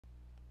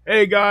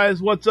Hey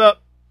guys, what's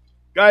up?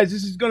 Guys,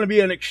 this is going to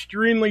be an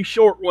extremely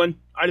short one.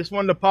 I just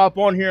wanted to pop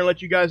on here and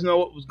let you guys know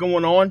what was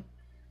going on.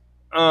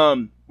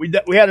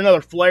 We had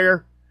another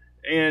flare,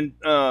 and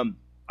I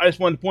just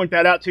wanted to point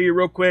that out to you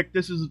real quick.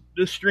 This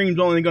stream's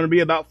only going to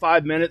be about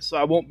 5 minutes, so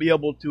I won't be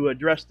able to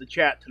address the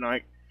chat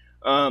tonight.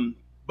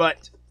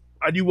 But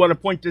I do want to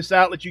point this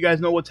out, let you guys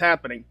know what's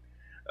happening.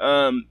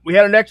 We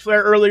had an X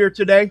flare earlier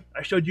today.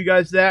 I showed you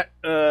guys that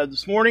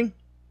this morning.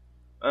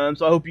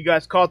 So I hope you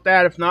guys caught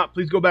that. If not,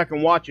 please go back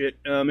and watch it.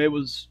 It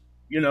was,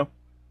 it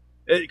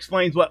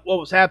explains what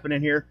was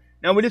happening here.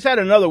 Now, we just had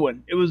another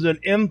one. It was an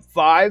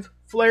M5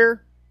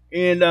 flare,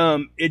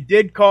 and it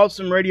did cause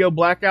some radio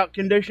blackout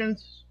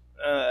conditions.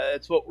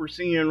 That's what we're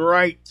seeing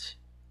right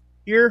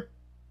here.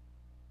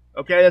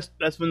 Okay,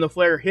 that's when the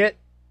flare hit.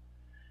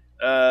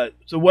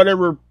 So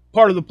whatever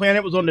part of the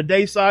planet was on the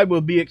day side will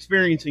be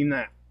experiencing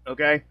that.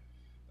 Okay,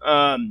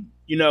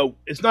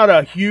 it's not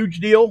a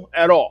huge deal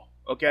at all.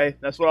 Okay,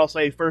 that's what I'll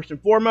say first and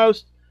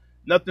foremost.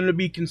 Nothing to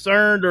be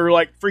concerned or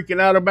like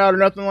freaking out about or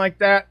nothing like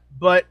that.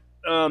 But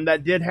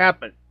that did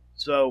happen.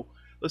 So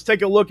let's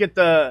take a look at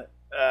the.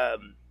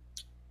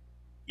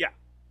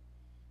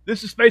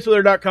 This is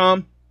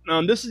spaceweather.com.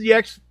 This is the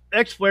X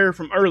flare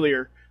from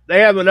earlier. They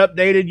haven't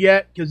updated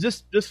yet because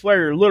this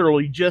flare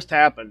literally just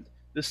happened.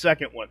 This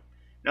second one.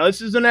 Now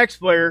this is an X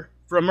flare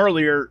from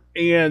earlier,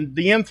 and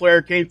the M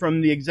flare came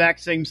from the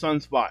exact same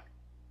sunspot.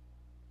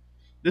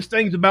 This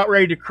thing's about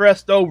ready to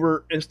crest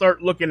over and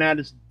start looking at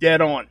us dead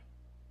on.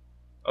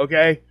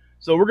 Okay?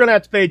 So we're going to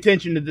have to pay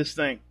attention to this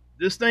thing.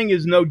 This thing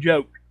is no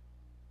joke.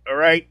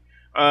 Alright?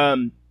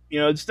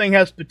 This thing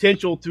has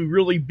potential to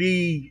really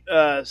be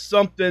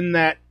something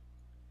that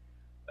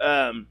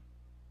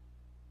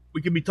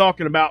we could be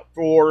talking about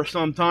for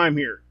some time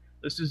here.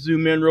 Let's just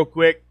zoom in real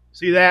quick.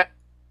 See that?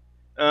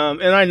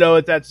 And I know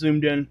that's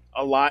zoomed in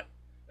a lot.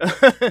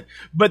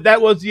 But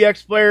that was the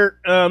X flare.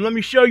 Let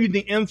me show you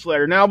the M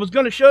flare. Now, I was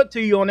going to show it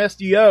to you on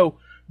SDO,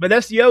 but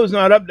SDO is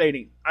not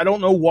updating. I don't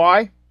know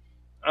why,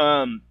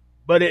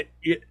 but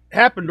it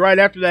happened right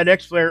after that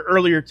X flare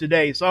earlier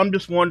today. So I'm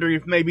just wondering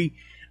if maybe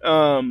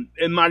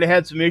it might have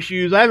had some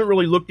issues. I haven't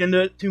really looked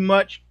into it too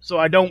much, so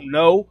I don't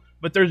know.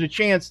 But there's a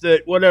chance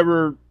that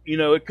whatever,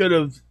 it could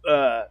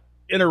have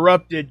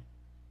interrupted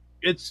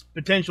its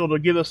potential to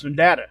give us some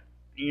data,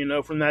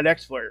 from that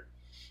X flare.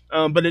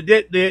 But it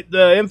did.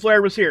 The M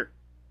flare was here,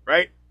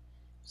 right?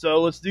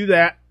 So let's do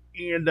that,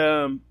 and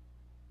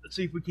let's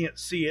see if we can't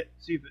see it.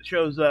 See if it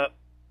shows up.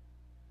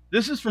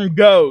 This is from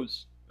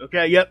GOES.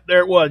 Okay, yep,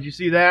 there it was. You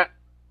see that?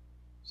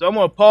 So I'm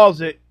gonna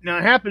pause it. Now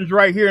it happens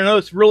right here. I know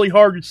it's really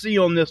hard to see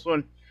on this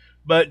one,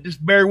 but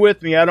just bear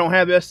with me. I don't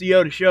have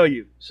SEO to show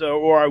you,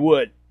 or I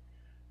would.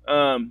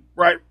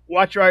 Right,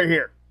 watch right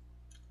here.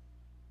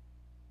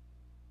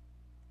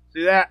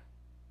 See that?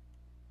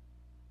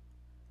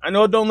 I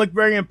know it don't look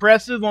very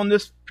impressive on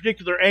this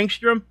particular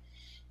angstrom,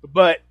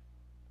 but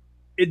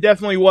it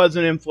definitely was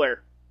an M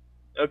flare.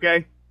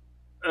 Okay?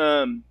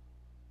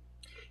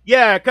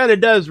 Yeah, it kind of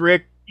does,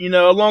 Rick.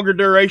 A longer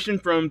duration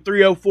from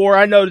 304.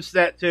 I noticed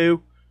that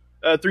too.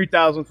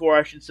 3004,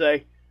 I should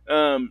say.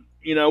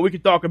 We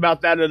could talk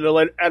about that at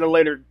a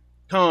later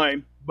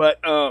time.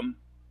 But,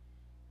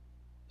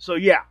 so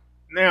yeah.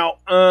 Now,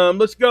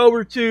 let's go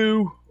over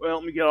to, well,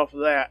 let me get off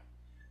of that.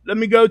 Let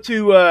me go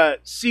to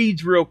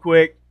seeds real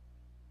quick.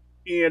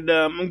 And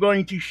I'm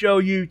going to show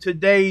you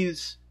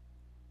today's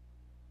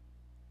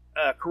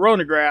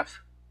coronagraph.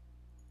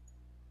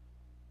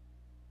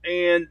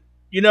 And,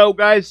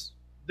 guys,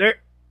 the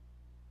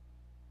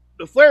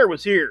flare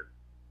was here.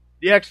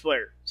 The X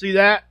flare. See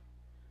that?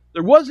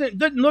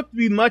 Didn't look to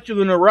be much of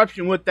an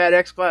eruption with that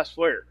X-class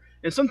flare.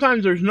 And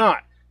sometimes there's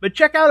not. But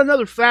check out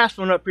another fast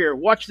one up here.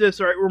 Watch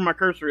this right where my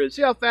cursor is.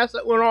 See how fast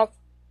that went off?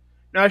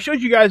 Now, I showed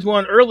you guys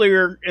one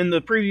earlier in the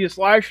previous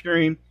live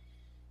stream.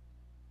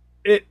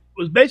 It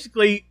was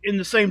basically in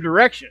the same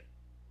direction,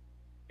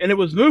 and it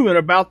was moving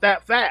about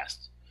that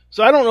fast.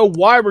 So I don't know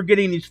why we're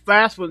getting these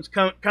fast ones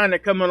kind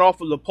of coming off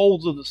of the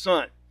poles of the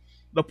sun,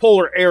 the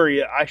polar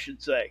area, I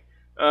should say.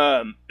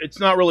 It's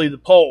not really the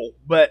pole,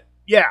 but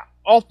yeah,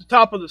 off the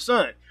top of the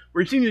sun.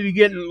 We seem to be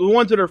getting the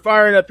ones that are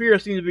firing up here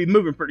seem to be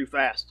moving pretty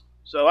fast.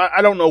 So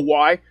I don't know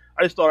why.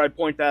 I just thought I'd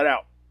point that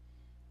out.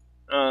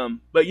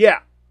 But yeah,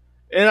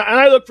 and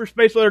I look for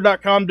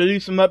spaceweather.com to do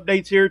some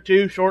updates here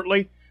too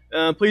shortly.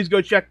 Please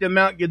go check them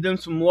out, give them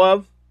some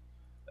love.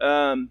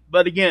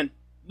 But again,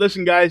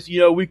 listen, guys,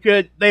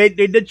 they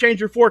did change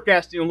their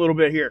forecasting a little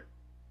bit here.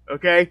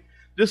 Okay,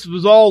 this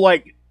was all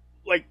like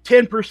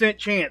 10%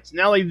 chance.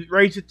 Now they've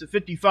raised it to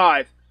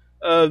 55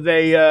 of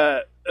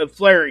of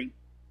flaring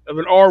of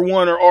an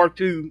R1 or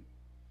R2,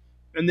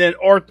 and then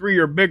R3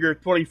 or bigger,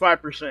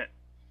 25%.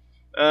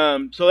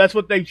 So that's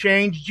what they've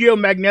changed.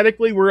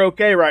 Geomagnetically, we're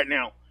okay right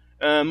now.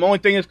 Only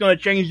thing that's going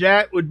to change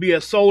that would be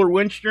a solar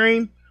wind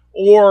stream,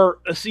 or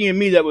a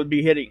CME that would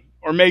be hitting,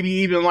 or maybe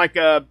even like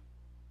the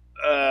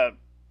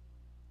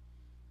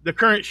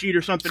current sheet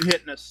or something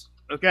hitting us.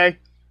 Okay,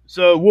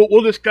 so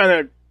we'll just kind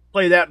of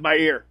play that by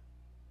ear.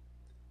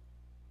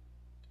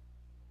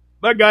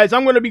 But guys,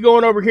 I'm going to be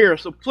going over here,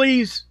 so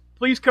please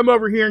please come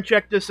over here and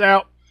check this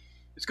out.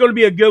 It's going to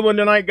be a good one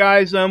tonight,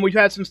 guys. We've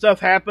had some stuff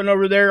happen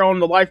over there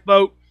on the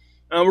lifeboat.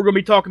 We're going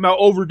to be talking about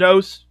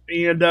overdose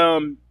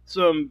and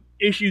some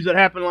issues that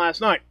happened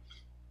last night.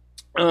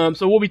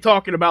 So we'll be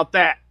talking about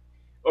that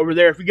over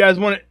there. If you guys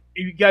want to,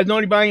 if you guys know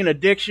anybody in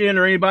addiction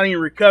or anybody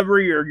in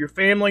recovery or your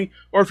family,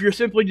 or if you're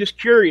simply just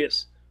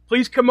curious,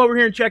 please come over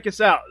here and check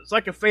us out. It's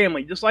like a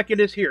family, just like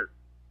it is here.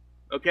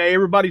 Okay,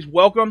 everybody's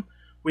welcome.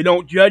 We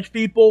don't judge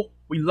people.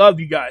 We love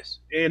you guys,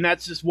 and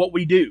that's just what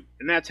we do,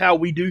 and that's how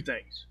we do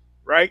things,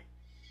 right?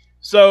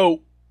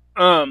 So,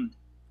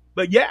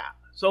 but yeah,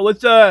 so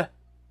let's, I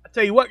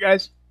tell you what,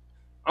 guys,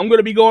 I'm going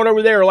to be going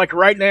over there like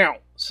right now.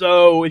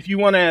 So if you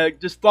want to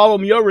just follow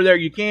me over there,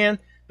 you can.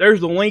 There's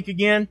the link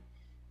again.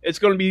 It's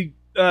going to be,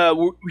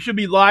 we should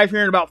be live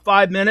here in about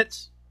 5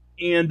 minutes.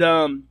 And,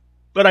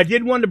 but I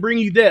did want to bring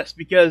you this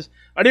because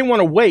I didn't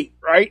want to wait,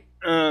 right?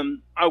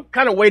 I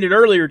kind of waited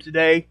earlier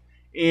today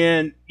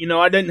and, you know,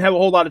 I didn't have a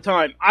whole lot of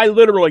time. I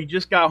literally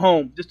just got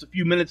home just a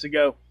few minutes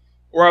ago,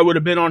 or I would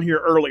have been on here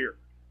earlier.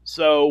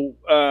 So,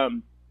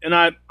 and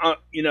I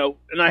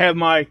have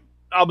my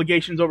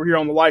obligations over here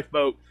on the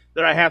lifeboat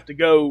that I have to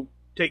go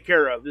take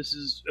care of. This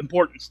is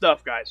important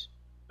stuff, guys.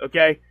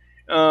 Okay?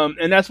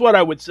 And that's what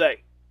I would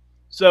say.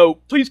 So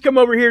please come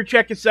over here,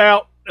 check us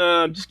out.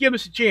 Just give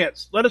us a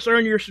chance. Let us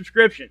earn your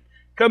subscription.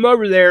 Come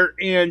over there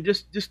and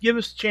just give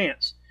us a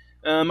chance.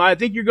 I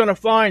think you're going to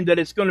find that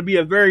it's going to be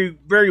a very,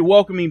 very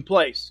welcoming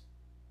place.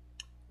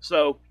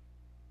 So,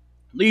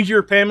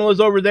 Leisure, Pamela's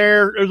over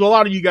there. There's a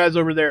lot of you guys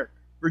over there.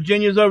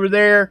 Virginia's over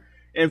there.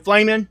 And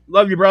Flamin',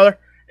 love you, brother.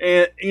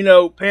 And, you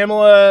know,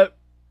 Pamela,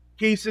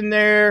 Keith's in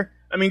there.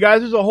 I mean,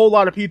 guys, there's a whole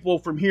lot of people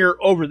from here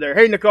over there.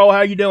 Hey, Nicole,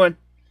 how you doing?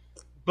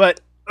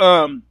 But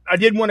I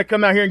did want to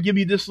come out here and give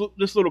you this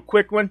little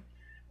quick one.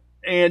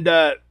 And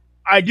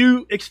I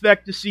do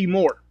expect to see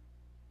more.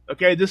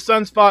 Okay, this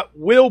sunspot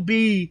will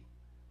be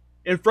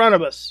in front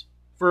of us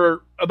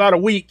for about a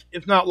week,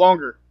 if not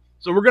longer.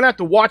 So we're going to have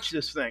to watch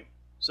this thing.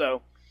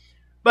 So,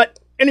 but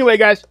anyway,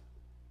 guys,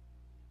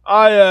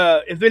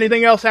 if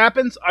anything else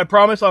happens, I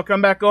promise I'll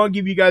come back on,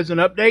 give you guys an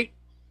update.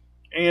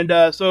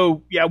 And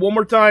so, yeah, one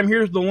more time,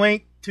 here's the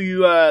link to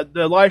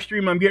the live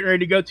stream I'm getting ready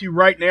to go to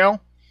right now.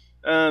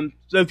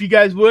 So if you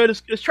guys would,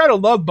 let's try to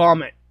love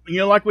bomb it, you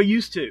know, like we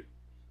used to.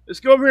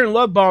 Let's go over here and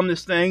love bomb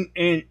this thing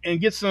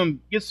and get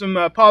some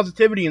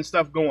positivity and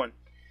stuff going.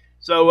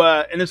 So,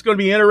 and it's going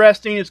to be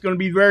interesting. It's going to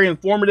be very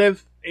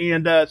informative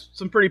and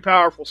some pretty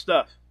powerful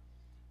stuff.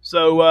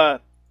 So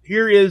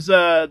here is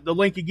the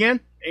link again.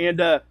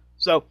 And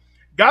so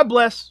God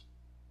bless.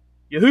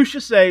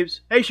 Yahusha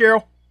saves. Hey,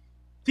 Cheryl.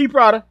 T.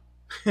 Prada.